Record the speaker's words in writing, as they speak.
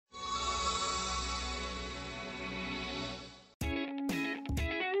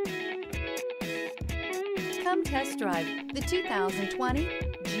Come test drive the 2020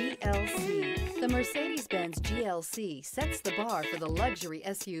 GLC. The Mercedes-Benz GLC sets the bar for the luxury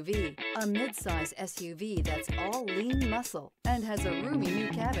SUV, a midsize SUV that's all lean muscle and has a roomy new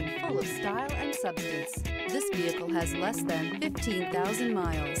cabin full of style and substance. This vehicle has less than 15,000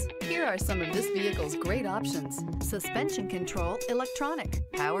 miles. Here are some of this vehicle's great options: suspension control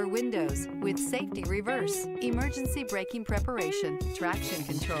electronic, power windows with safety reverse, emergency braking preparation, traction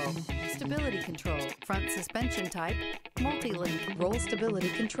control, stability control, front suspension type, multi-link, roll stability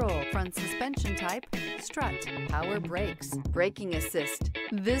control, front suspension type, strut, power brakes, braking assist.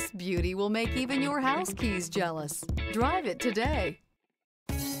 This beauty will make even your house keys jealous. Drive it today.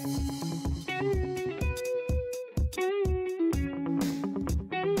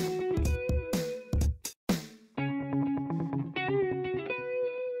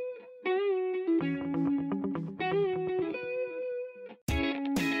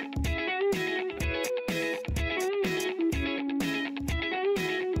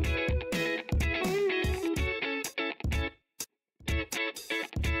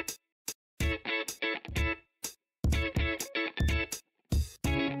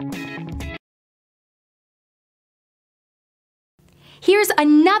 Here's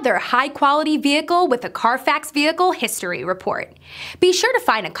another high-quality vehicle with a Carfax Vehicle History Report. Be sure to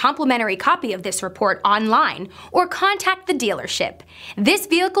find a complimentary copy of this report online or contact the dealership. This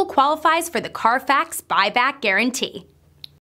vehicle qualifies for the Carfax Buyback Guarantee.